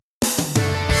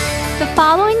The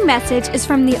following message is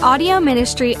from the audio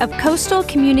ministry of Coastal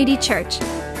Community Church.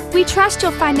 We trust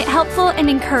you'll find it helpful and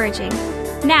encouraging.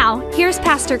 Now, here's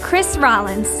Pastor Chris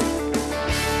Rollins.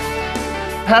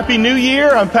 Happy New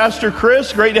Year. I'm Pastor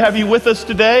Chris. Great to have you with us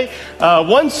today.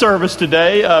 One service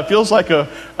today feels like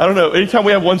anytime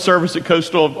we have one service at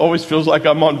Coastal, it always feels like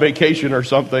I'm on vacation or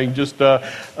something.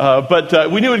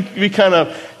 But we knew it would be kind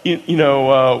of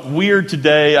weird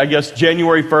today. I guess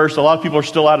January 1st, a lot of people are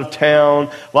still out of town.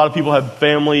 A lot of people have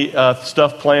family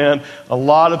stuff planned. A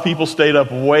lot of people stayed up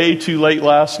way too late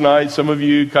last night. Some of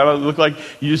you kind of look like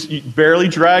you barely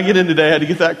drag it in today. Had to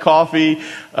get that coffee.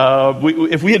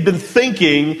 If we had been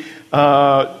thinking,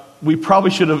 we probably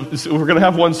should have. We're going to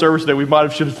have one service today. We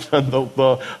should have done the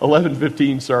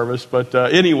 11:15 service. But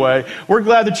anyway, we're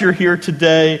glad that you're here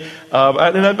today.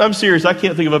 And I'm serious. I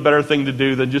can't think of a better thing to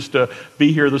do than just to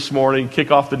be here this morning, kick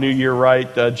off the new year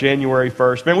right, January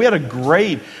 1st. Man, we had a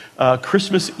great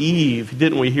Christmas Eve,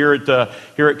 didn't we? Here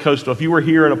at Coastal. If you were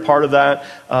here and a part of that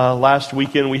last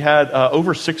weekend, we had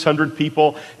over 600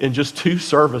 people in just 2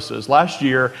 services. Last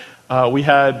year, we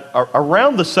had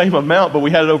around the same amount, but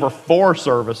we had over 4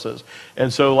 services.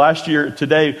 And so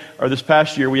this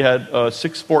past year, we had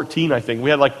 614, I think. We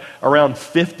had like around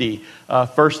 50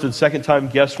 first and second time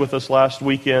guests with us last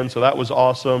weekend, so that was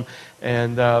awesome.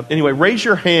 And anyway, raise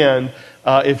your hand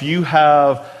if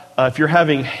you're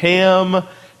having ham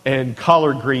and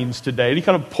collard greens today. Any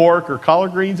kind of pork or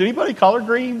collard greens? Anybody collard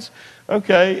greens?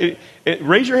 Okay.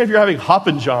 Raise your hand if you're having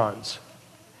Hoppin' Johns.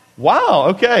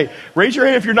 Wow, okay. Raise your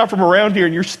hand if you're not from around here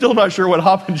and you're still not sure what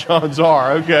Hoppin' Johns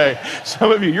are. Okay.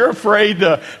 Some of you're afraid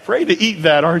to eat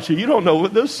that, aren't you? You don't know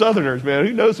what those Southerners, man.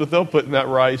 Who knows what they'll put in that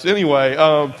rice? Anyway,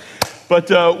 but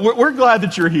we're glad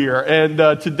that you're here. And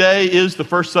today is the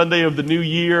first Sunday of the new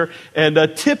year. And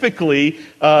typically,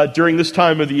 during this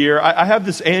time of the year, I have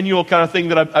this annual kind of thing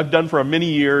that I've done for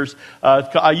many years.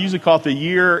 I usually call it the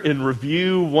year in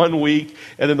review one week.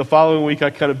 And then the following week,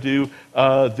 I kind of do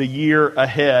the year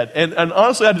ahead. And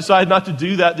honestly, I decided not to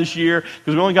do that this year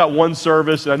because we only got one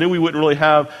service. And I knew we wouldn't really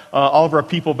have all of our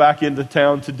people back into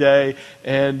town today.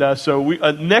 And so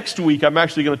next week, I'm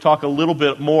actually going to talk a little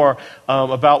bit more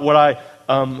about what I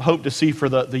hope to see for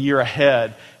the year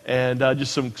ahead. And we're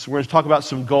going to talk about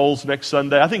some goals next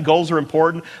Sunday. I think goals are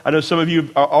important. I know some of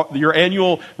you, your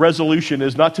annual resolution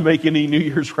is not to make any New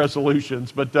Year's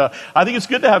resolutions, but I think it's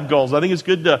good to have goals. I think it's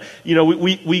good to,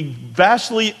 we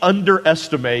vastly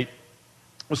we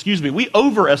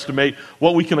overestimate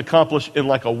what we can accomplish in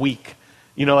like a week.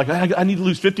 I need to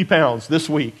lose 50 pounds this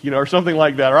week, or something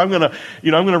like that. Or I'm going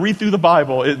to read through the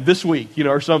Bible this week,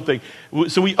 or something.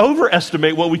 So we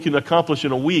overestimate what we can accomplish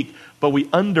in a week, but we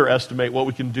underestimate what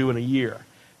we can do in a year.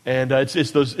 And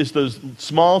it's those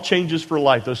small changes for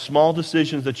life, those small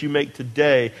decisions that you make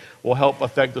today will help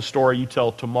affect the story you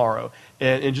tell tomorrow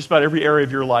and in just about every area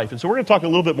of your life. And so we're going to talk a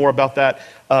little bit more about that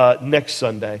next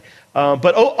Sunday.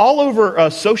 But all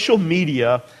over social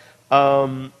media,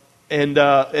 and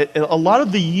a lot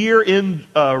of the year-end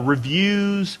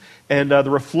reviews and the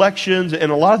reflections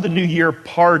and a lot of the New Year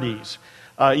parties,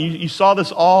 you saw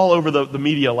this all over the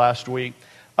media last week,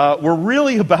 were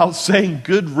really about saying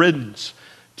good riddance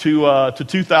to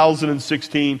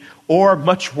 2016 or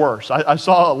much worse. I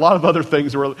saw a lot of other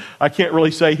things that I can't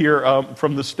really say here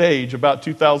from the stage about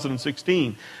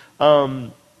 2016. A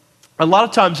lot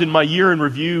of times in my year in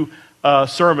review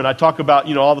sermon, I talk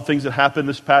about, all the things that happened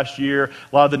this past year,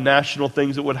 a lot of the national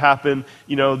things that would happen,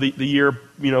 the year,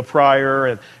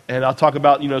 prior, and I'll talk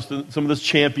about, some of those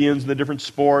champions in the different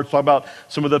sports, talk about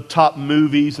some of the top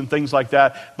movies and things like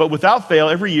that. But without fail,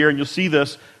 every year, and you'll see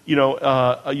this,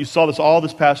 you saw this all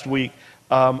this past week,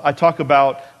 I talk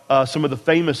about some of the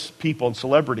famous people and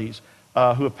celebrities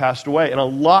who have passed away, and a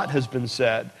lot has been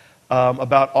said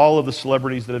about all of the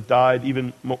celebrities that have died,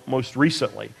 even most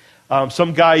recently.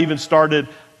 Some guy even started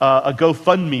a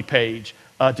GoFundMe page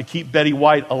to keep Betty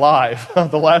White alive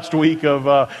the last week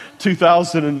of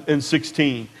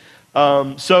 2016.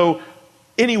 So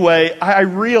anyway, I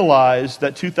realized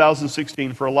that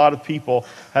 2016 for a lot of people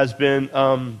has been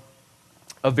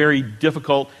a very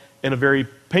difficult and a very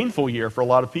painful year for a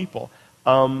lot of people.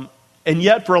 And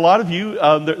yet for a lot of you,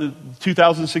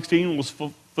 2016 was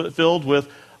filled with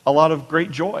a lot of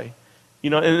great joy.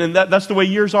 And that's the way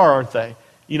years are, aren't they?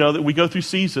 That we go through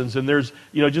seasons, and there's,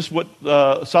 just what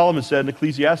Solomon said in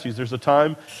Ecclesiastes, there's a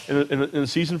time and a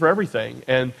season for everything.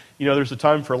 And, there's a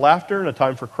time for laughter and a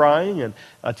time for crying and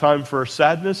a time for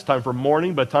sadness, a time for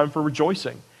mourning, but a time for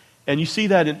rejoicing. And you see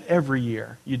that in every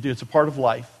year. You do. It's a part of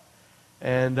life.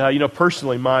 And,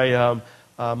 personally, my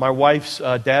wife's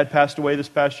dad passed away this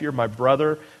past year. My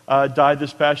brother died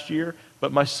this past year.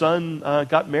 but my son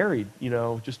got married,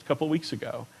 just a couple of weeks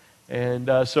ago. And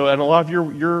and a lot of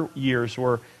your years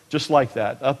were just like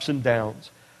that, ups and downs.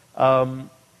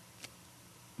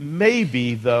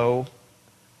 Maybe, though,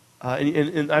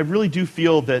 and I really do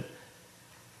feel that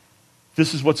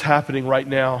this is what's happening right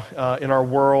now in our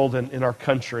world and in our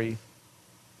country.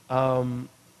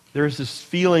 There's this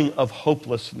feeling of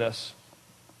hopelessness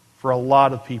for a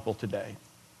lot of people today.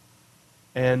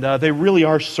 And they really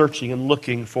are searching and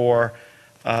looking for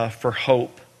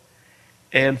hope.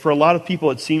 And for a lot of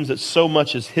people, it seems that so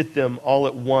much has hit them all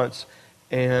at once.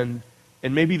 And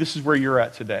maybe this is where you're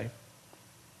at today.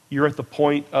 You're at the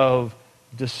point of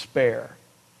despair,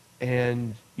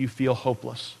 and you feel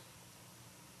hopeless.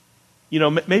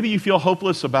 Maybe you feel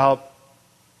hopeless about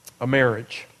a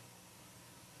marriage.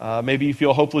 Maybe you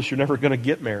feel hopeless you're never going to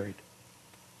get married.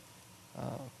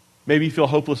 Maybe you feel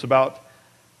hopeless about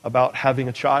having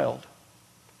a child.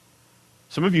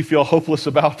 Some of you feel hopeless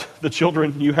about the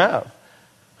children you have.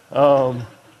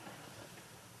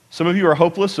 Some of you are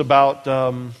hopeless about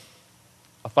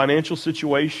a financial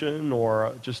situation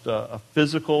or just a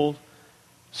physical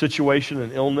situation,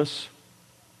 an illness.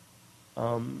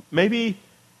 Maybe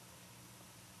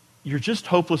you're just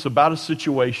hopeless about a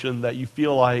situation that you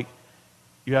feel like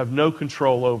you have no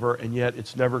control over, and yet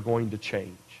it's never going to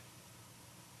change.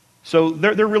 So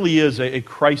there really is a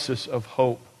crisis of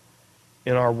hope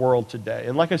in our world today.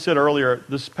 And like I said earlier,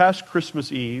 this past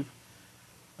Christmas Eve,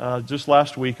 just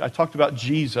last week, I talked about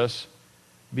Jesus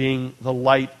being the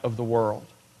light of the world.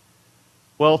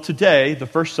 Well, today, the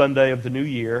first Sunday of the new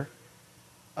year,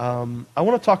 I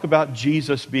want to talk about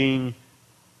Jesus being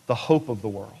the hope of the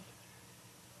world.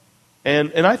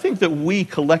 And I think that we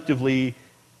collectively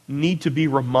need to be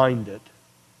reminded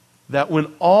that when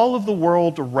all of the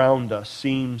world around us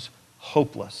seems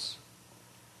hopeless,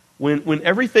 when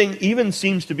everything even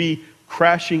seems to be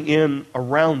crashing in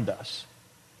around us,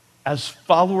 as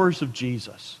followers of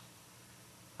Jesus,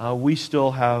 we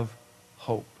still have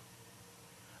hope.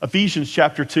 Ephesians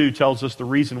chapter 2 tells us the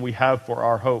reason we have for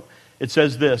our hope. It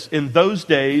says this: in those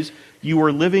days you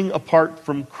were living apart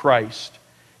from Christ.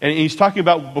 And he's talking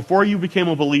about before you became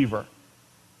a believer.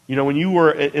 When you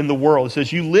were in the world, it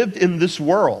says you lived in this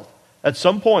world at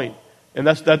some point, and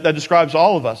that describes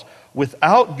all of us,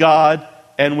 without God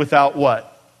and without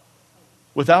what?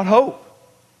 Without hope.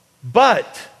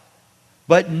 But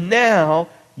now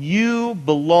you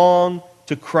belong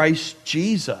to Christ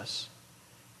Jesus.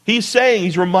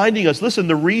 He's reminding us, listen,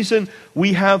 the reason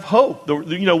we have hope,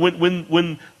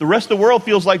 when the rest of the world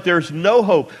feels like there's no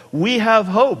hope, we have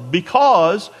hope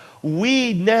because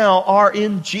we now are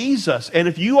in Jesus. And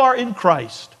if you are in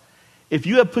Christ, if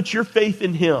you have put your faith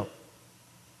in Him,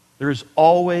 there is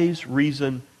always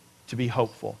reason to be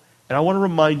hopeful. And I want to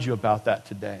remind you about that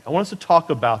today. I want us to talk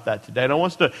about that today. And I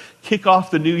want us to kick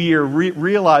off the new year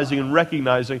realizing and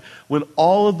recognizing when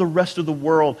all of the rest of the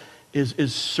world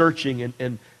is searching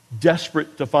and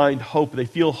desperate to find hope. They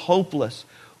feel hopeless.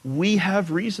 We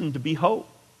have reason to be hope.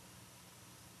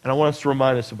 And I want us to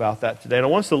remind us about that today. And I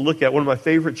want us to look at one of my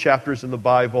favorite chapters in the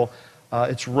Bible.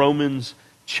 It's Romans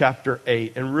chapter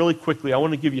 8. And really quickly, I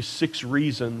want to give you 6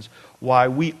 reasons why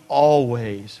we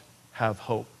always have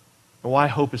hope. And why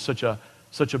hope is such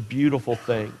a beautiful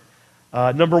thing.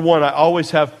 Number 1, I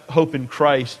always have hope in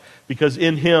Christ because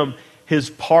in Him, His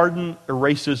pardon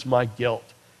erases my guilt.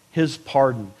 His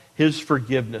pardon, His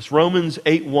forgiveness. Romans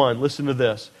 8:1, listen to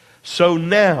this. So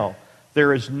now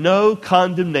there is no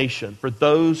condemnation for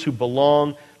those who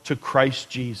belong to Christ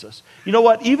Jesus. You know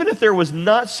what? Even if there was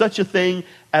not such a thing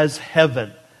as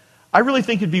heaven, I really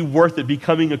think it'd be worth it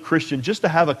becoming a Christian just to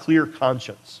have a clear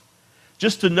conscience.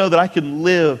 Just to know that I can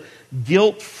live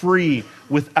guilt-free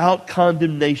without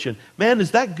condemnation. Man,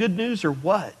 is that good news or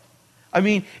what? I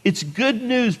mean, it's good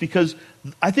news because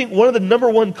I think one of the number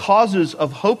one causes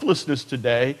of hopelessness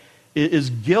today is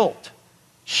guilt,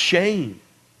 shame.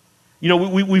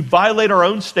 We violate our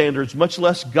own standards, much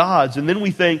less God's, and then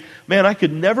we think, man, I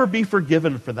could never be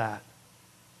forgiven for that.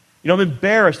 I'm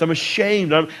embarrassed, I'm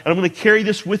ashamed, and I'm going to carry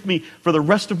this with me for the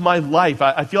rest of my life.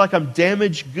 I feel like I'm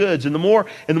damaged goods, and the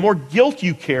more guilt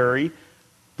you carry,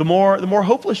 the more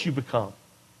hopeless you become.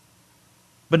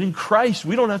 But in Christ,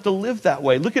 we don't have to live that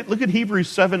way. Look at Hebrews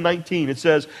 7:19. It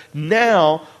says,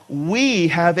 now we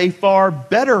have a far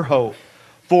better hope,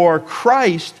 for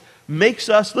Christ makes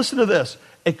us, listen to this,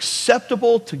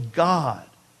 acceptable to God,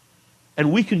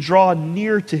 and we can draw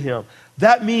near to Him.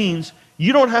 That means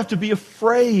you don't have to be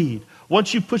afraid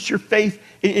once you put your faith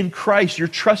in Christ, your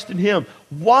trust in Him.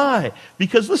 Why?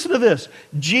 Because listen to this.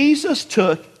 Jesus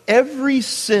took every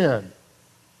sin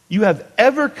you have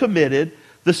ever committed,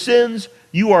 the sins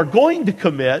you are going to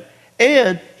commit,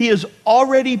 And he has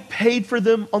already paid for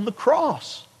them on the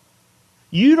cross.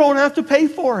 You don't have to pay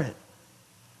for it.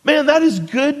 Man, that is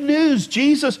good news.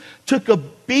 Jesus took a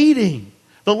beating,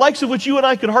 the likes of which you and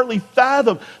I could hardly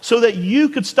fathom, so that you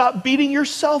could stop beating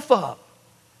yourself up.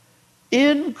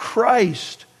 In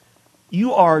Christ,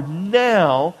 you are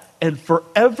now and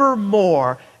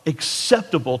forevermore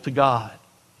acceptable to God.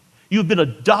 You've been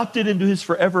adopted into his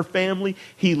forever family.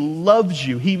 He loves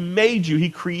you. He made you. He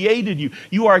created you.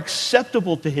 You are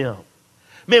acceptable to him.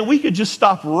 Man, we could just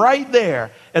stop right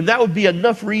there, and that would be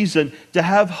enough reason to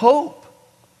have hope.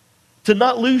 To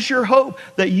not lose your hope,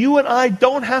 that you and I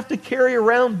don't have to carry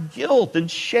around guilt and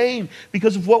shame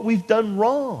because of what we've done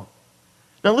wrong.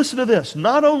 Now listen to this.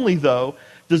 Not only, though,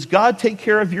 does God take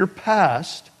care of your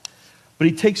past, but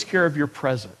he takes care of your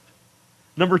present.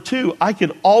 Number two, I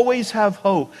can always have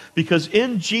hope because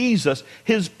in Jesus,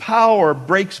 his power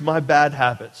breaks my bad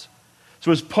habits. So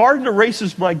his pardon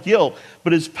erases my guilt,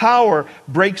 but his power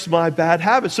breaks my bad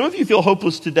habits. Some of you feel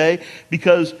hopeless today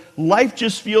because life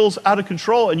just feels out of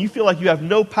control and you feel like you have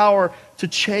no power to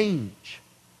change.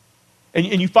 And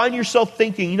you find yourself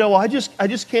thinking, I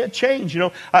just can't change.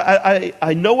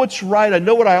 I know what's right. I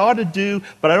know what I ought to do,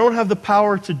 but I don't have the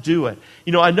power to do it.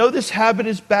 I know this habit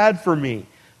is bad for me,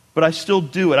 but I still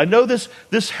do it. I know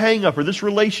this hang-up or this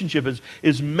relationship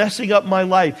is messing up my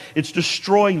life. It's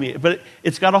destroying me, but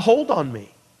it's got a hold on me.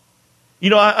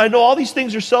 I know all these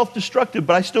things are self-destructive,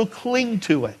 but I still cling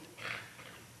to it.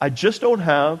 I just don't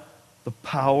have the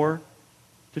power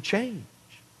to change.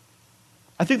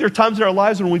 I think there are times in our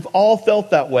lives when we've all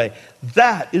felt that way.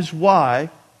 That is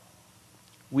why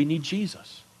we need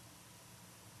Jesus.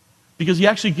 Because he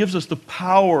actually gives us the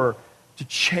power to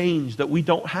change that we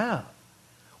don't have.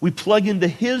 We plug into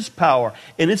his power,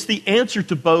 and it's the answer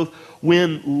to both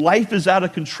when life is out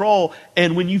of control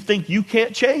and when you think you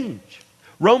can't change.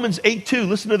 Romans 8:2,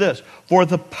 listen to this. For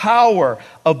the power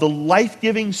of the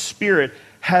life-giving Spirit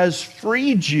has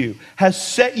freed you, has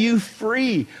set you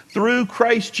free through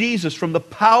Christ Jesus from the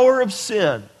power of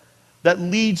sin that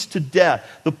leads to death.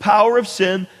 The power of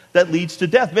sin that leads to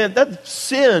death. Man, that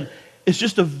sin is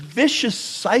just a vicious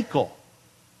cycle.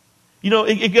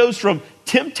 It goes from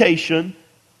temptation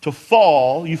to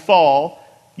fall, you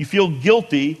feel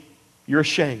guilty, you're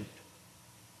ashamed.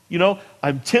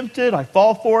 I'm tempted, I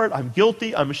fall for it, I'm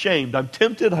guilty, I'm ashamed. I'm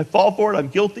tempted, I fall for it, I'm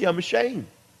guilty, I'm ashamed.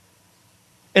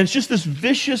 And it's just this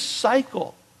vicious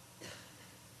cycle.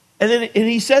 And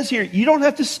he says here, you don't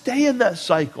have to stay in that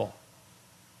cycle.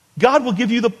 God will give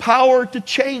you the power to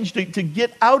change, to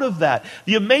get out of that.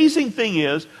 The amazing thing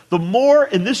is, the more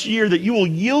in this year that you will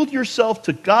yield yourself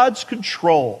to God's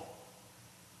control,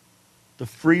 the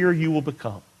freer you will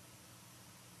become.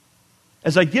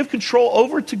 As I give control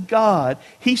over to God,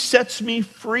 he sets me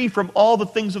free from all the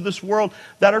things of this world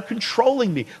that are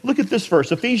controlling me. Look at this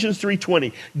verse, Ephesians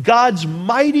 3:20. God's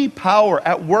mighty power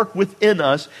at work within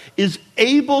us is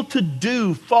able to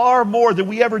do far more than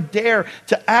we ever dare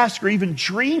to ask or even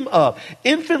dream of,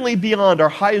 infinitely beyond our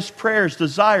highest prayers,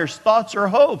 desires, thoughts, or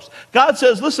hopes. God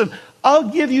says, listen, I'll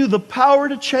give you the power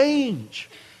to change.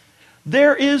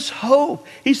 There is hope.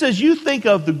 He says, you think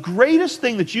of the greatest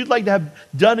thing that you'd like to have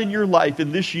done in your life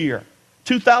in this year,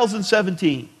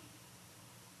 2017.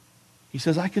 He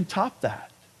says, I can top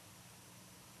that.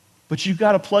 But you've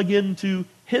got to plug into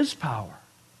his power.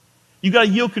 You've got to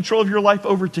yield control of your life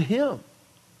over to him.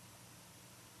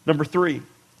 Number 3,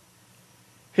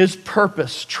 his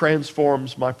purpose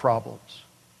transforms my problems.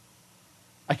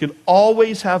 I can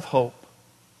always have hope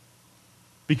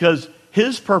because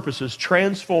his purposes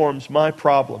transforms my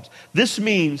problems. This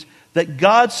means that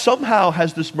God somehow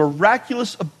has this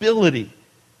miraculous ability,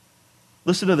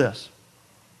 listen to this,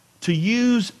 to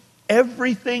use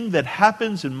everything that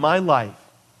happens in my life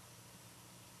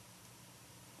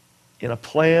in a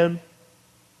plan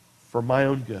for my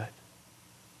own good.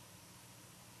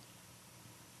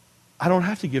 I don't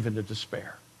have to give in to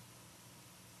despair.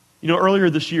 Earlier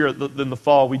this year, in the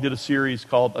fall, we did a series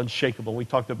called Unshakable. We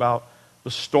talked about the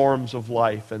storms of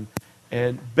life.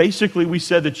 And basically we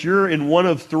said that you're in one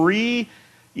of 3,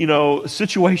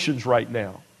 situations right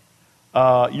now.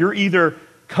 You're either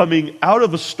coming out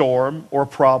of a storm or a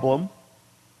problem,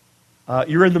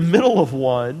 you're in the middle of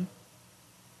one,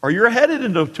 or you're headed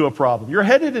into a problem. You're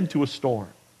headed into a storm.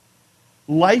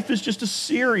 Life is just a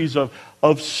series of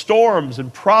storms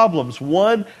and problems,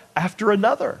 one after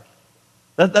another.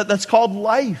 That's called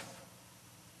life.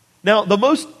 Now, the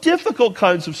most difficult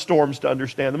kinds of storms to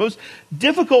understand, the most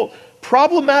difficult,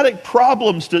 problematic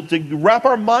problems to wrap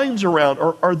our minds around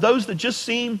are those that just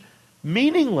seem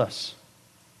meaningless.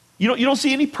 You don't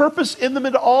see any purpose in them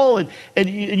at all. And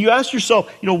you ask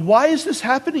yourself, why is this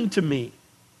happening to me?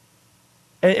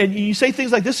 And you say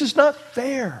things like, this is not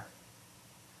fair.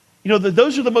 You know,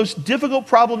 those are the most difficult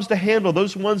problems to handle,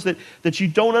 those ones that you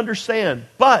don't understand.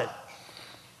 But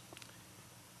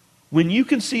when you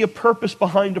can see a purpose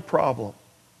behind a problem,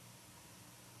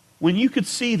 when you could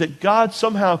see that God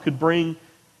somehow could bring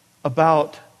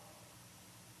about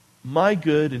my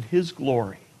good and His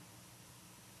glory,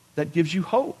 that gives you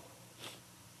hope.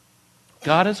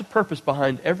 God has a purpose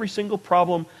behind every single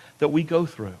problem that we go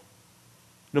through.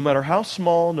 No matter how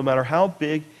small, no matter how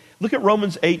big. Look at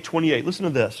Romans 8:28. Listen to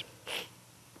this.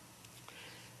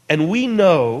 And we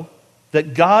know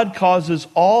that God causes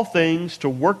all things to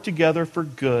work together for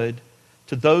good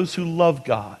to those who love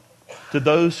God, to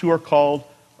those who are called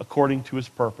according to His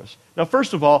purpose. Now,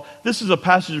 first of all, this is a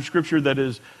passage of Scripture that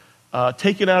is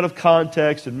taken out of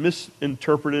context and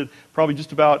misinterpreted probably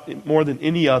just about more than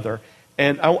any other.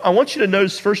 And I want you to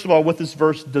notice, first of all, what this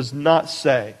verse does not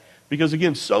say. Because,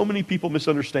 again, so many people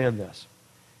misunderstand this.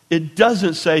 It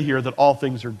doesn't say here that all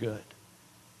things are good.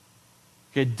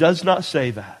 Okay, it does not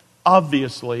say that.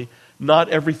 Obviously, not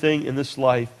everything in this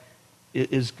life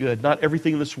is good. Not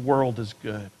everything in this world is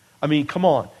good. I mean, come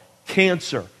on.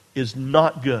 Cancer is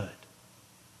not good.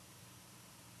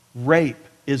 Rape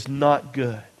is not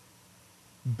good.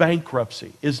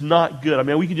 Bankruptcy is not good. I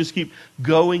mean, we can just keep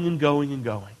going and going and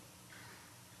going.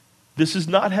 This is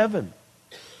not heaven.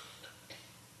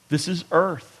 This is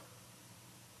earth.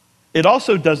 It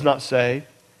also does not say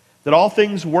that all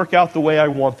things work out the way I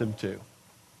want them to.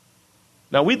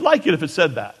 Now, we'd like it if it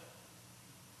said that.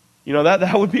 You know,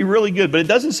 that would be really good, but it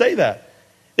doesn't say that.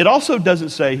 It also doesn't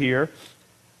say here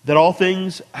that all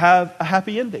things have a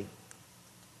happy ending.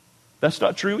 That's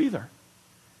not true either.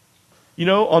 You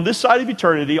know, on this side of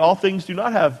eternity, all things do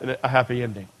not have a happy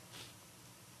ending.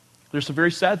 There's some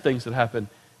very sad things that happen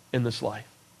in this life.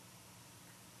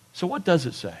 So what does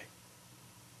it say?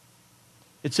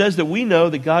 It says that we know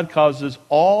that God causes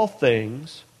all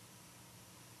things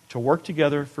to work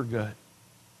together for good.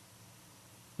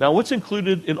 Now, what's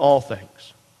included in all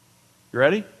things? You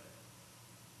ready?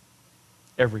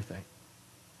 Everything.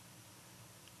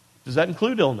 Does that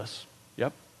include illness?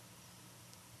 Yep.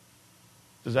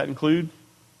 Does that include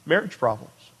marriage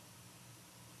problems?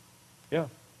 Yeah.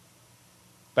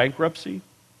 Bankruptcy?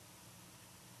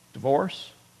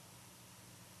 Divorce?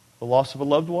 The loss of a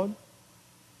loved one?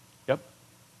 Yep.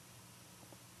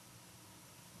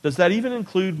 Does that even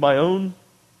include my own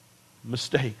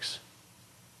mistakes?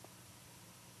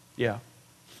 Yeah.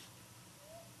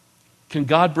 Can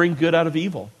God bring good out of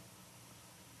evil?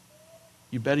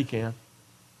 You bet He can.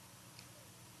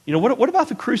 You know, what about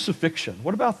the crucifixion?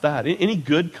 What about that? Any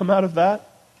good come out of that?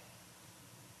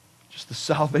 Just the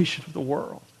salvation of the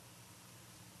world.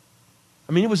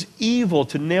 I mean, it was evil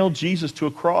to nail Jesus to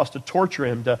a cross, to torture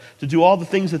Him, to do all the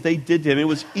things that they did to Him. It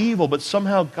was evil, but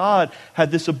somehow God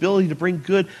had this ability to bring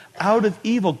good out of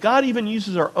evil. God even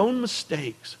uses our own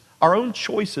mistakes, our own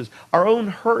choices, our own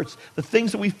hurts, the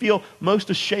things that we feel most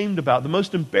ashamed about, the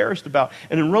most embarrassed about.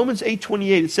 And in Romans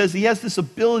 8:28, it says He has this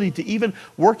ability to even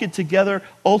work it together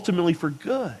ultimately for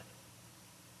good.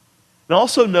 And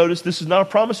also notice, this is not a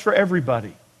promise for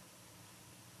everybody.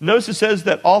 Notice it says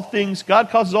that all things, God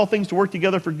causes all things to work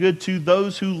together for good to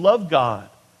those who love God,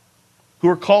 who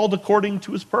are called according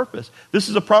to His purpose. This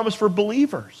is a promise for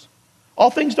believers. All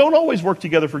things don't always work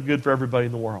together for good for everybody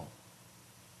in the world.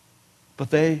 But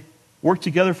they work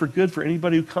together for good for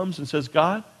anybody who comes and says,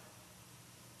 God,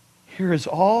 here is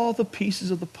all the pieces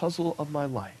of the puzzle of my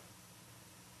life.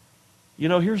 You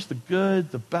know, here's the good,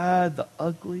 the bad, the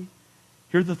ugly.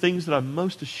 Here are the things that I'm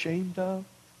most ashamed of.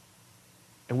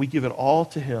 And we give it all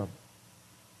to Him.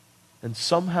 And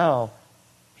somehow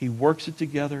He works it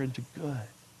together into good.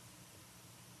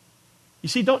 You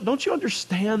see, don't you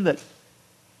understand that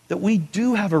we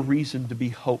do have a reason to be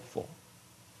hopeful?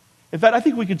 In fact, I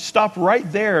think we could stop right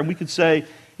there and we could say,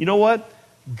 you know what?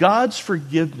 God's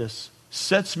forgiveness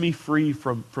sets me free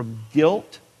from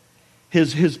guilt.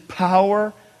 His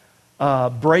power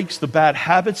breaks the bad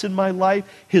habits in my life.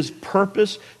 His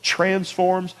purpose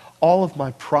transforms all of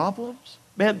my problems.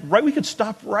 Man, right? We could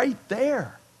stop right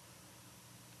there.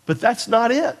 But that's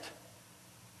not it.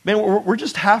 Man, we're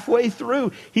just halfway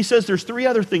through. He says there's three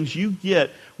other things you get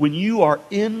when you are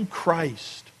in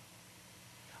Christ.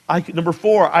 Number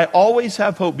 4, I always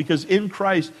have hope because in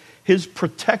Christ, His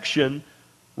protection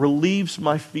relieves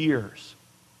my fears.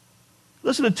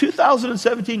 Listen, in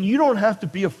 2017, you don't have to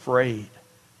be afraid.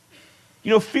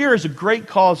 You know, fear is a great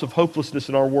cause of hopelessness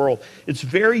in our world. It's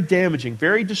very damaging,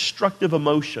 very destructive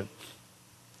emotion.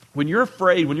 When you're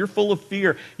afraid, when you're full of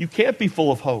fear, you can't be full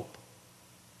of hope.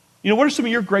 You know, what are some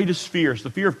of your greatest fears? The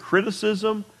fear of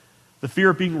criticism, the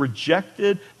fear of being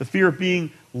rejected, the fear of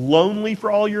being lonely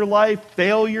for all your life,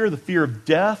 failure, the fear of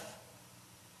death,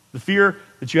 the fear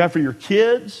that you have for your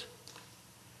kids.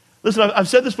 Listen, I've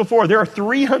said this before. There are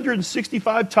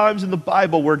 365 times in the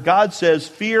Bible where God says,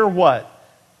 fear what?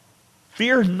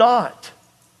 Fear not.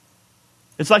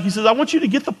 It's like he says, I want you to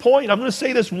get the point. I'm going to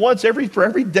say this once for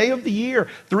every day of the year,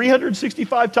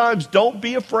 365 times. Don't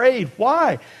be afraid.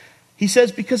 Why? He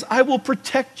says, because I will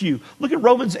protect you. Look at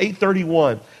Romans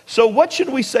 8:31. So what should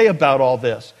we say about all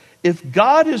this? If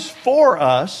God is for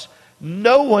us,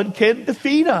 no one can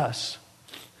defeat us.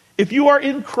 If you are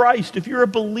in Christ, if you're a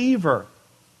believer,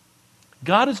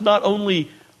 God is not only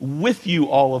with you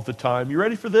all of the time. You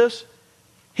ready for this?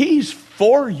 He's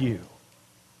for you.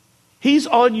 He's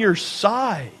on your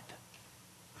side.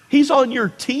 He's on your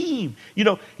team. You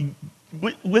know,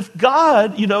 with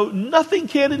God, nothing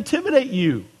can intimidate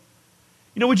you.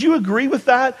 Would you agree with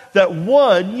that? That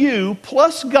one, you,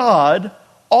 plus God,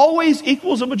 always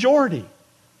equals a majority.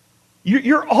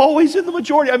 You're always in the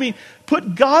majority. I mean,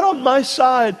 put God on my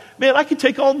side. Man, I can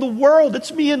take on the world.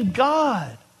 It's me and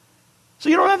God. So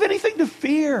you don't have anything to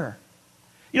fear.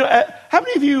 How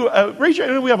many of you, raise your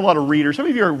hand, we have a lot of readers. How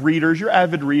many of you are readers? You're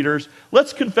avid readers.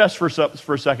 Let's confess for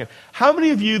a second. How many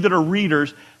of you that are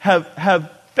readers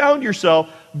have found yourself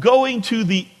going to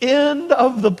the end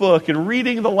of the book and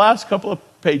reading the last couple of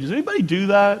pages? Anybody do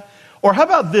that? Or how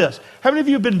about this? How many of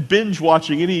you have been binge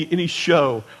watching any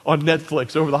show on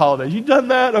Netflix over the holidays? You've done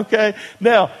that? Okay.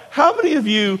 Now, how many of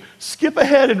you skip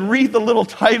ahead and read the little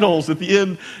titles at the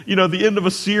end, the end of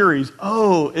a series?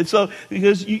 Oh, and so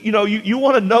because you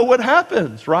want to know what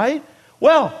happens, right?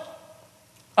 Well,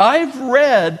 I've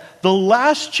read the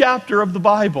last chapter of the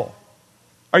Bible.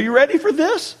 Are you ready for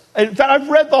this? In fact, I've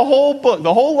read the whole book,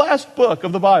 the whole last book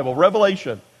of the Bible,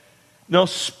 Revelation. Now,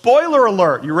 spoiler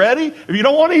alert, you ready? If you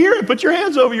don't want to hear it, put your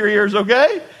hands over your ears,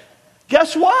 okay?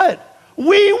 Guess what?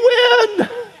 We win!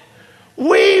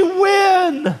 We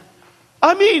win!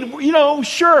 I mean,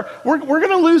 sure, we're going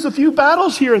to lose a few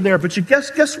battles here and there, but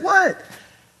guess what?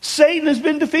 Satan has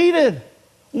been defeated.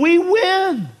 We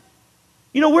win.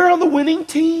 We're on the winning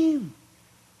team.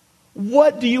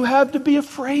 What do you have to be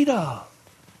afraid of?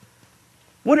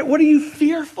 What are you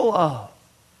fearful of?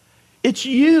 It's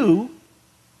you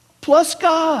plus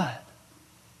God.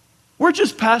 We're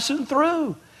just passing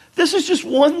through. This is just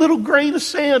one little grain of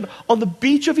sand on the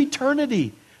beach of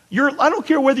eternity. I don't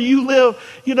care whether you live,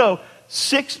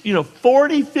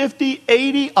 40, 50,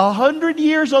 80, 100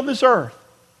 years on this earth.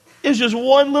 It's just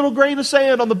one little grain of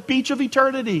sand on the beach of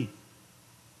eternity.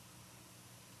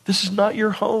 This is not your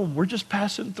home. We're just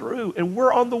passing through, and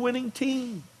we're on the winning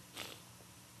team.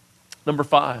 Number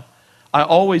 5, I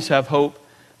always have hope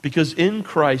because in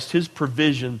Christ, His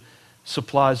provision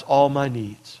supplies all my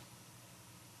needs.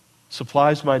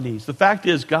 Supplies my needs. The fact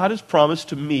is, God has promised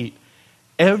to meet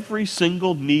every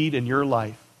single need in your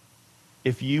life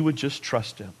if you would just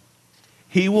trust Him.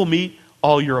 He will meet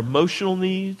all your emotional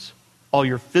needs, all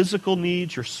your physical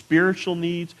needs, your spiritual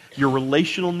needs, your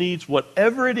relational needs,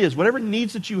 whatever it is, whatever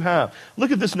needs that you have.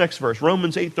 Look at this next verse,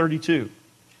 Romans 8:32.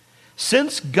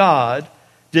 Since God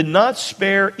did not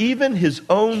spare even His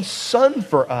own Son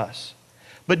for us,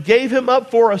 but gave Him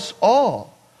up for us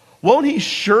all, won't He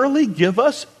surely give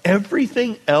us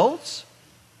everything else?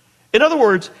 In other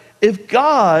words, if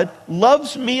God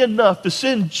loves me enough to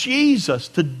send Jesus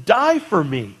to die for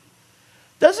me,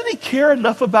 doesn't He care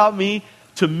enough about me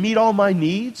to meet all my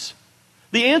needs?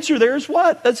 The answer there is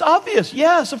what? That's obvious.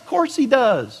 Yes, of course He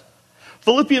does.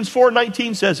 Philippians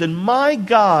 4:19 says, and my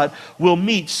God will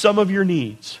meet some of your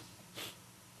needs.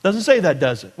 Doesn't say that,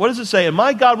 does it? What does it say? And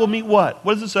my God will meet what?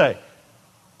 What does it say?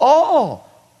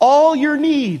 All your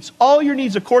needs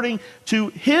according to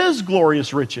His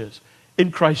glorious riches in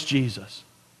Christ Jesus.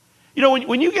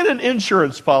 When you get an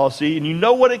insurance policy and you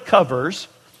know what it covers,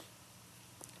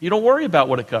 you don't worry about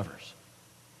what it covers.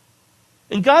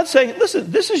 And God's saying, listen,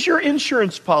 this is your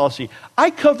insurance policy. I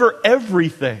cover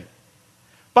everything.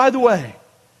 By the way,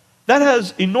 that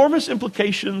has enormous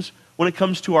implications when it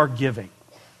comes to our giving.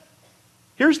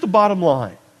 Here's the bottom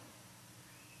line.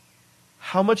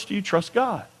 How much do you trust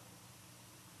God?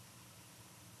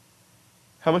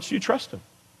 How much do you trust Him?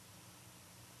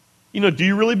 Do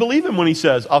you really believe Him when He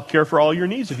says, I'll care for all your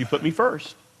needs if you put me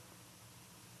first?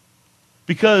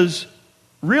 Because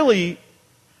really,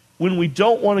 when we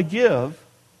don't want to give,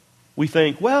 we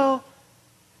think, well,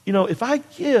 if I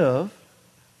give,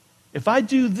 if I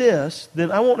do this,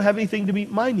 then I won't have anything to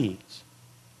meet my needs.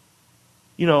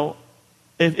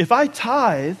 If I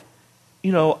tithe,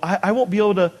 I won't be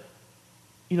able to,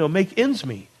 make ends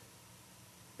meet.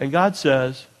 And God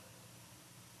says,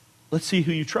 let's see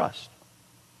who you trust.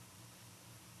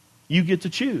 You get to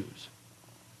choose.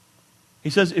 He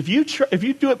says, if you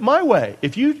do it my way,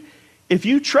 if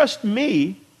you trust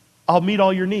me, I'll meet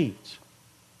all your needs.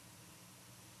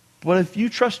 But if you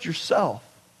trust yourself,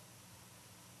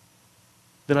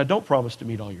 then I don't promise to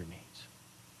meet all your needs.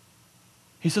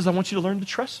 He says, I want you to learn to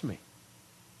trust me.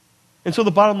 And so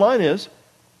the bottom line is,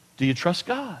 do you trust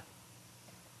God?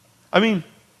 I mean,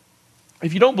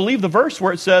 if you don't believe the verse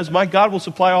where it says, my God will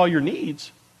supply all your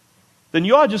needs, then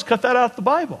you ought to just cut that out of the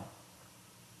Bible.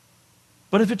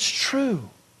 But if it's true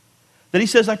that he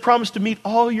says, I promise to meet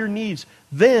all your needs,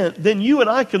 then you and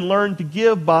I can learn to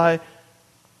give by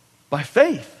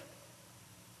faith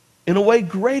in a way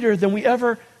greater than we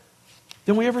ever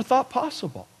thought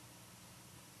possible.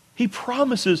 He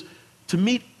promises to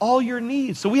meet all your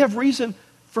needs. So we have reason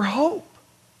for hope.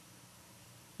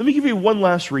 Let me give you one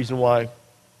last reason why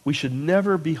we should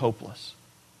never be hopeless.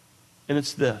 And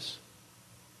it's this.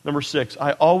 Number 6,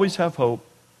 I always have hope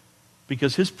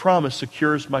because his promise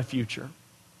secures my future.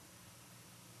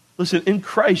 Listen, in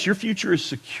Christ, your future is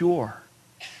secure.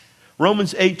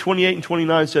 Romans 8:28 and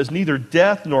 29 says, neither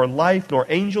death, nor life, nor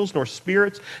angels, nor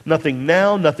spirits, nothing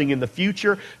now, nothing in the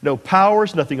future, no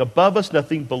powers, nothing above us,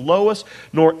 nothing below us,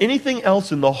 nor anything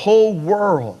else in the whole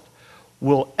world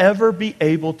will ever be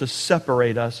able to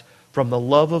separate us from the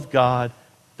love of God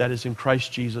that is in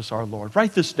Christ Jesus our Lord.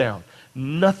 Write this down.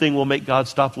 Nothing will make God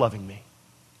stop loving me.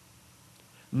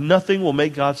 Nothing will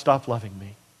make God stop loving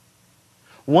me.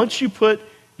 Once you put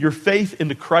your faith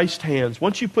into Christ's hands,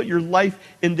 once you put your life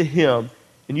into him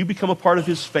and you become a part of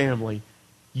his family,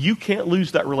 you can't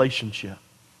lose that relationship.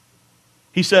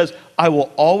 He says, I will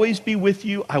always be with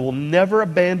you. I will never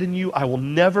abandon you. I will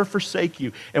never forsake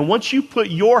you. And once you put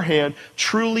your hand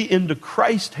truly into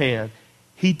Christ's hand,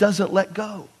 he doesn't let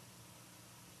go.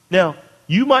 Now,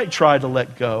 you might try to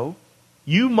let go.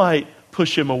 You might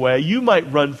push him away. You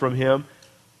might run from him,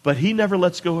 but he never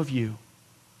lets go of you.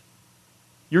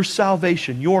 Your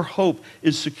salvation, your hope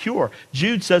is secure.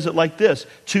 Jude says it like this,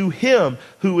 to him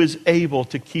who is able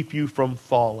to keep you from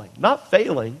falling. Not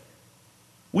failing.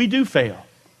 We do fail.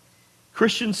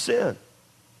 Christians sin.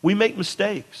 We make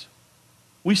mistakes.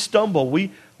 We stumble. We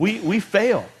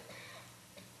fail.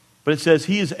 But it says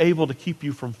he is able to keep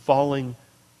you from falling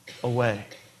away.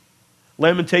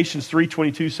 Lamentations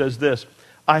 3:22 says this,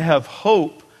 I have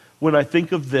hope when I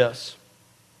think of this.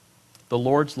 The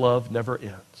Lord's love never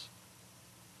ends.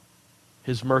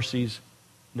 His mercies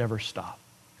never stop.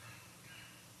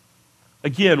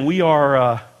 Again,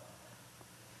 we're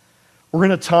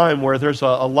in a time where there's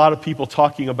a lot of people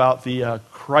talking about the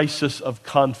crisis of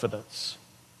confidence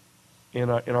in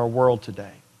our world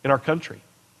today, in our country.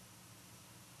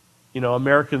 You know,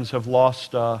 Americans have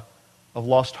lost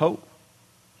hope.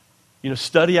 You know,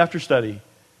 study after study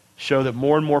show that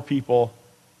more and more people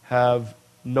have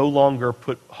no longer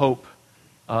put hope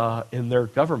in their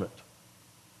government.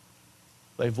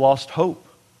 They've lost hope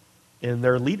in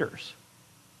their leaders.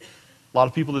 A lot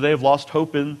of people today have lost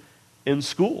hope in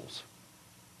schools.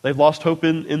 They've lost hope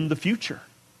in the future.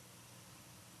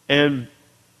 And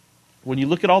when you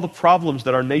look at all the problems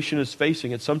that our nation is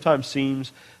facing, it sometimes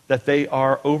seems that they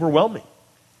are overwhelming,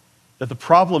 that the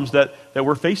problems that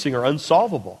we're facing are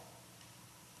unsolvable.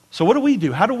 So what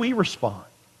do? How do we respond?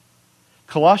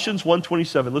 Colossians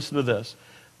 1:27, listen to this.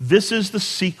 This is the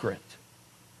secret.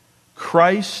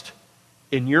 Christ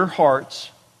in your hearts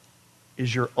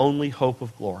is your only hope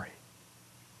of glory.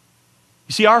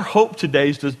 You see, our hope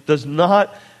today does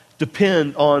not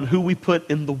depend on who we put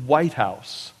in the White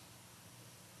House,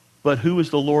 but who is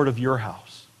the Lord of your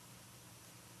house.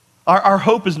 Our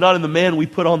hope is not in the man we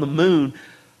put on the moon,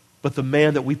 but the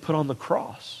man that we put on the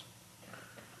cross.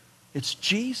 It's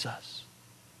Jesus.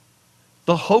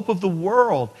 The hope of the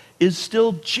world is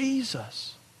still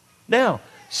Jesus. Now,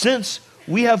 since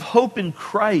we have hope in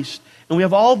Christ, and we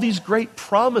have all these great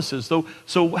promises.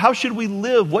 So how should we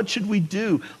live? What should we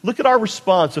do? Look at our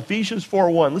response, Ephesians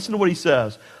 4:1. Listen to what he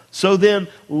says. So then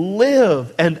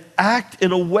live and act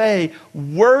in a way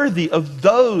worthy of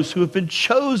those who have been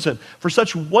chosen for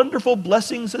such wonderful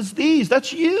blessings as these.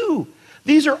 That's you.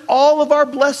 These are all of our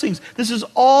blessings. This is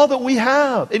all that we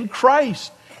have in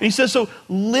Christ. And he says, so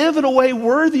live in a way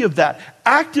worthy of that.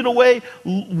 Act in a way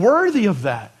worthy of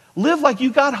that. Live like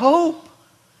you got hope.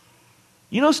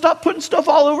 You know, stop putting stuff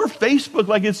all over Facebook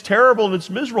like it's terrible and it's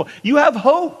miserable. You have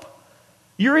hope.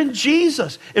 You're in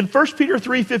Jesus. In 1 Peter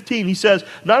 3:15, he says,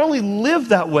 not only live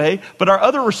that way, but our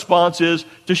other response is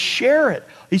to share it.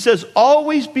 He says,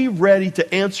 always be ready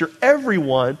to answer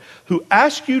everyone who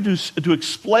asks you to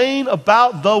explain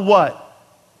about the what?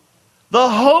 The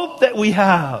hope that we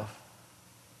have.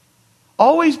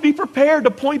 Always be prepared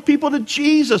to point people to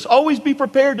Jesus. Always be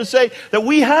prepared to say that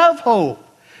we have hope.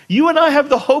 You and I have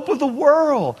the hope of the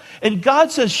world. And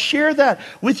God says, share that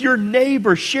with your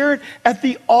neighbor. Share it at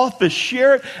the office.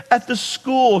 Share it at the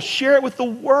school. Share it with the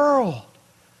world.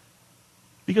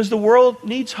 Because the world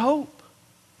needs hope.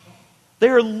 They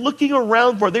are looking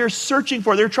around for it. They are searching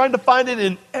for it. They're trying to find it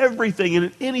in everything and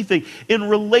in anything, in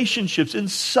relationships, in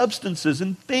substances,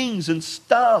 in things, and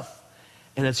stuff.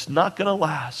 And it's not going to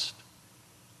last.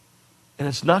 And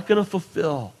it's not going to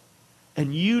fulfill.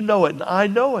 And you know it, and I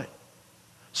know it.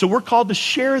 So we're called to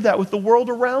share that with the world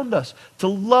around us, to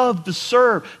love, to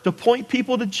serve, to point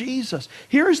people to Jesus.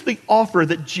 Here's the offer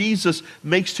that Jesus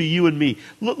makes to you and me.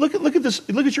 Look at this.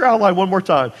 Look at your outline one more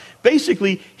time.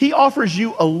 Basically, he offers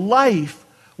you a life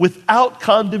without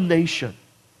condemnation.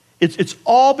 It's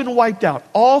all been wiped out,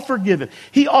 all forgiven.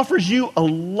 He offers you a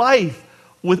life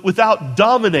without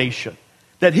domination,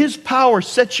 that his power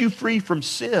sets you free from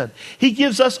sin. He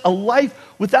gives us a life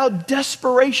without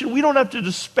desperation. We don't have to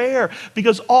despair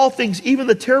because all things, even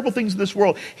the terrible things in this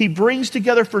world, he brings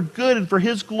together for good and for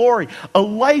his glory. A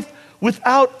life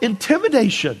without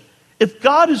intimidation. If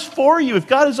God is for you, if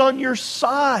God is on your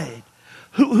side,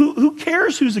 who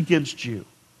cares who's against you?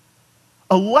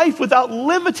 A life without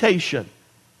limitation.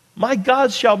 My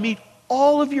God shall meet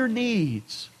all of your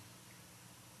needs.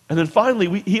 And then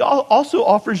finally, he also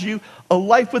offers you a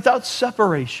life without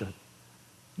separation.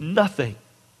 Nothing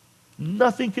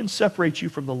can separate you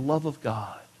from the love of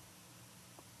God.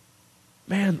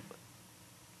 Man,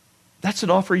 that's an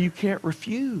offer you can't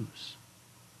refuse.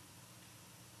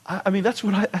 I mean, that's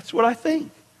what I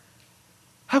think.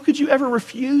 How could you ever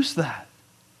refuse that?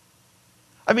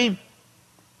 I mean,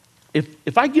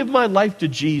 if I give my life to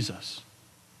Jesus,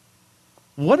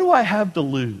 what do I have to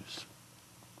lose?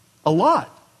 A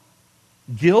lot.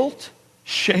 Guilt,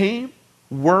 shame,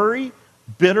 worry,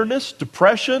 bitterness,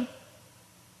 depression,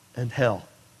 and hell.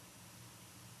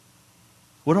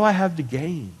 What do I have to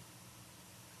gain?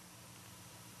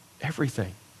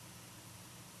 Everything.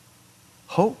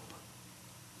 Hope.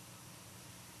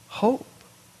 Hope.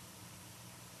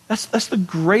 That's the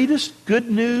greatest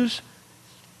good news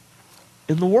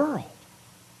in the world.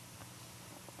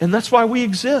 And that's why we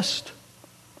exist.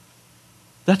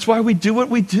 That's why we do what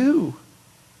we do.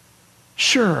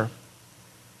 Sure,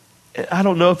 I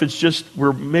don't know if it's just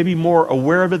we're maybe more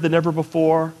aware of it than ever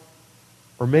before,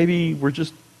 or maybe we're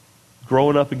just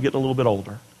growing up and getting a little bit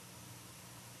older.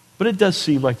 But it does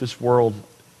seem like this world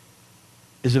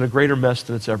is in a greater mess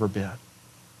than it's ever been.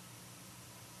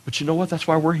 But you know what? That's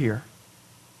why we're here.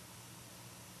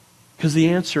 Because the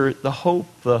answer, the hope,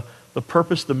 the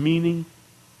purpose, the meaning,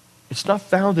 it's not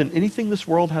found in anything this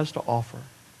world has to offer.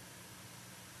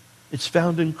 It's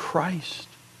found in Christ.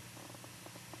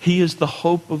 He is the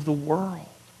hope of the world.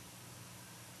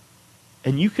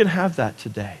 And you can have that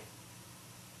today.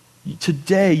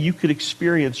 Today you could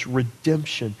experience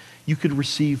redemption. You could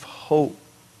receive hope.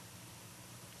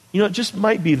 You know, it just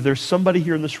might be that there's somebody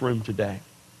here in this room today.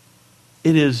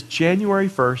 It is January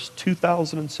 1st,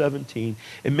 2017,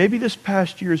 and maybe this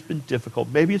past year has been difficult.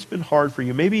 Maybe it's been hard for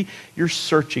you. Maybe you're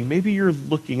searching. Maybe you're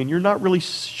looking, and you're not really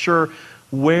sure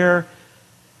where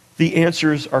the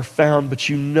answers are found, but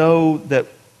you know that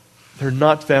they're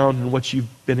not found in what you've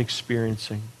been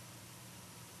experiencing.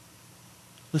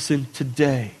 Listen,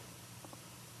 today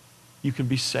you can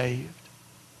be saved.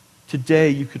 Today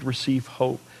you could receive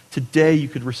hope. Today you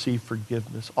could receive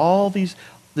forgiveness.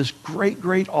 This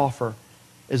great offer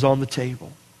is on the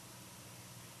table.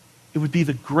 It would be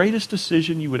the greatest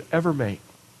decision you would ever make.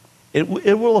 It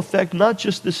will affect not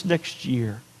just this next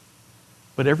year,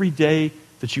 but every day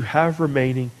that you have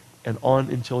remaining and on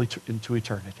into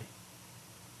eternity.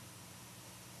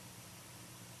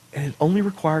 And it only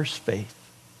requires faith.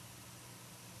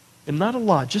 And not a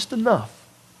lot, just enough.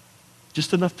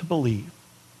 Just enough to believe.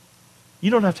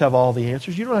 You don't have to have all the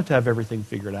answers. You don't have to have everything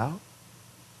figured out.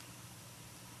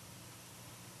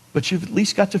 But you've at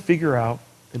least got to figure out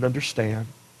and understand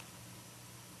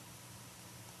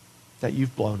that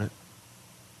you've blown it.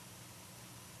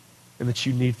 And that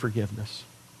you need forgiveness.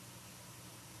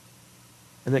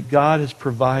 And that God has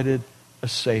provided a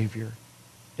Savior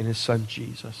in His Son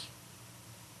Jesus.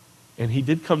 And He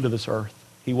did come to this earth.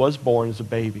 He was born as a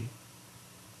baby.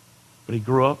 But He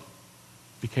grew up,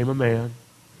 became a man,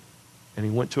 and He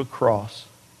went to a cross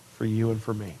for you and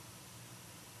for me.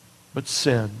 But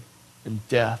sin and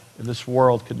death in this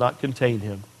world could not contain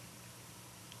Him.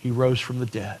 He rose from the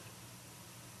dead.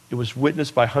 It was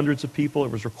witnessed by hundreds of people.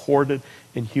 It was recorded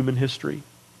in human history.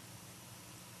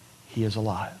 He is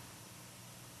alive.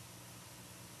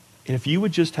 And if you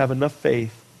would just have enough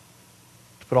faith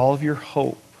to put all of your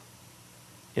hope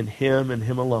in Him and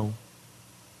Him alone,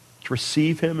 to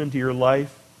receive Him into your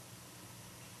life,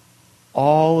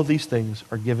 all of these things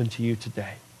are given to you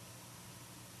today.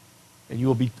 And you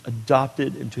will be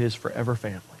adopted into His forever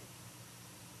family.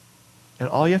 And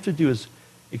all you have to do is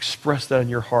express that in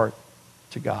your heart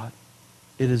to God.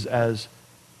 It is as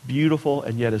beautiful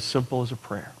and yet as simple as a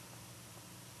prayer.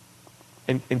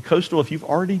 And Coastal, if you've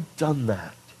already done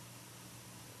that,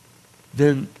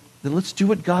 then let's do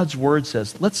what God's Word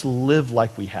says. Let's live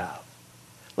like we have.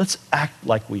 Let's act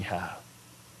like we have.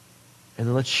 And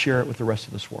then let's share it with the rest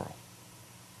of this world.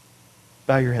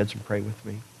 Bow your heads and pray with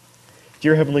me.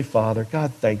 Dear Heavenly Father,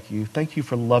 God, thank you. Thank you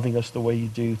for loving us the way you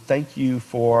do. Thank you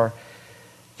for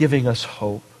giving us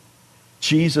hope.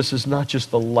 Jesus is not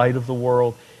just the light of the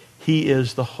world. He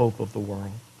is the hope of the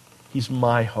world. He's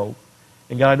my hope.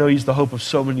 And God, I know He's the hope of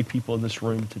so many people in this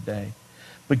room today.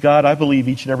 But God, I believe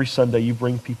each and every Sunday you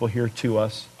bring people here to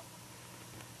us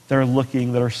that are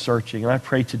looking, that are searching. And I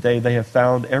pray today they have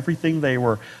found everything they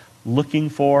were looking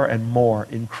for and more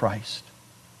in Christ.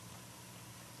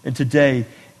 And today,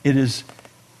 it's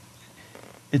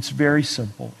very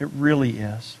simple. It really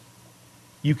is.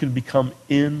 You can become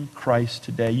in Christ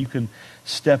today. You can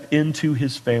step into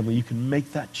His family. You can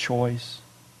make that choice.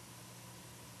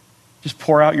 Just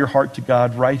pour out your heart to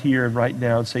God right here and right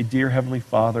now and say, Dear Heavenly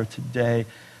Father, today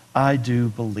I do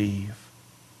believe.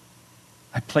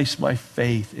 I place my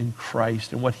faith in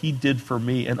Christ and what He did for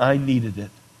me, and I needed it.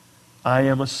 I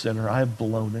am a sinner. I have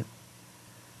blown it.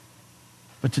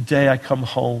 But today I come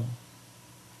home.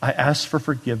 I ask for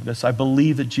forgiveness. I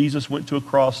believe that Jesus went to a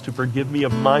cross to forgive me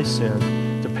of my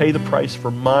sin, to pay the price for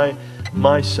my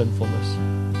sinfulness.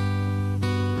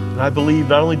 And I believe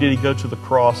not only did He go to the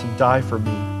cross and die for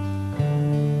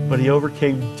me, but He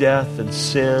overcame death and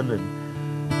sin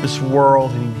and this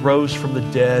world, and He rose from the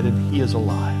dead, and He is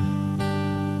alive.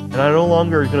 And I no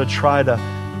longer going to try to,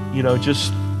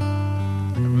 just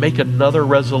make another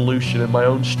resolution in my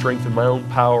own strength and my own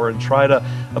power and try to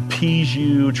appease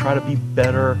you, try to be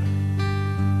better.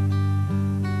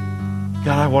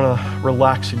 God, I want to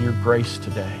relax in your grace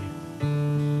today.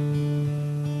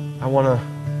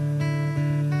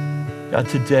 God,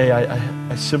 today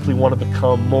I simply want to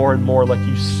become more and more like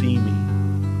you see me.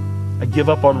 I give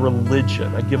up on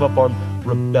religion. I give up on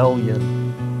rebellion.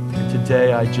 And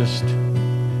today I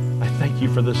thank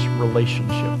you for this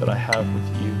relationship that I have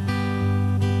with you.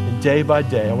 And day by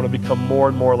day, I want to become more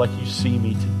and more like you see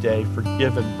me today,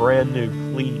 forgiven, brand new,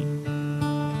 clean.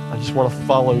 I just want to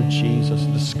follow Jesus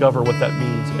and discover what that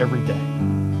means every day.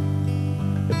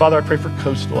 And Father, I pray for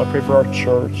Coastal. I pray for our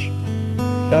church.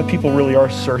 God, people really are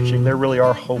searching. They really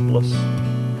are hopeless.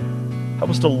 Help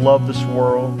us to love this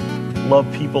world,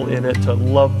 love people in it, to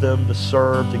love them, to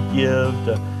serve, to give,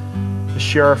 to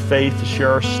share our faith, to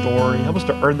share our story. Help us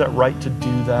to earn that right to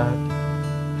do that.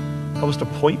 Help us to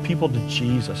point people to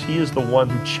Jesus. He is the one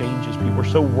who changes people. We're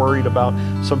so worried about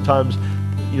sometimes,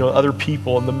 other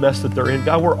people and the mess that they're in.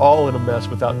 God, we're all in a mess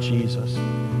without Jesus.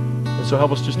 And so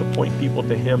help us just to point people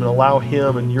to Him and allow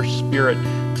Him and your Spirit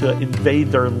to invade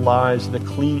their lives and to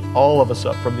clean all of us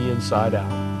up from the inside out.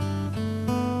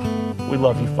 We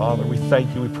love you, Father. We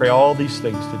thank you. We pray all these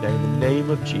things today in the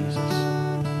name of Jesus.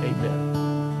 Amen.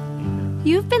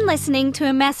 You've been listening to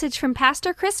a message from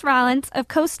Pastor Chris Rollins of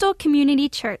Coastal Community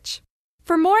Church.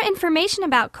 For more information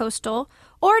about Coastal,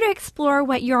 or to explore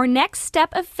what your next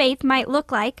step of faith might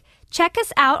look like, check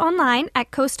us out online at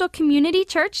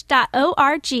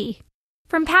coastalcommunitychurch.org.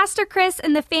 From Pastor Chris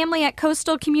and the family at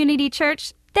Coastal Community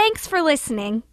Church, thanks for listening.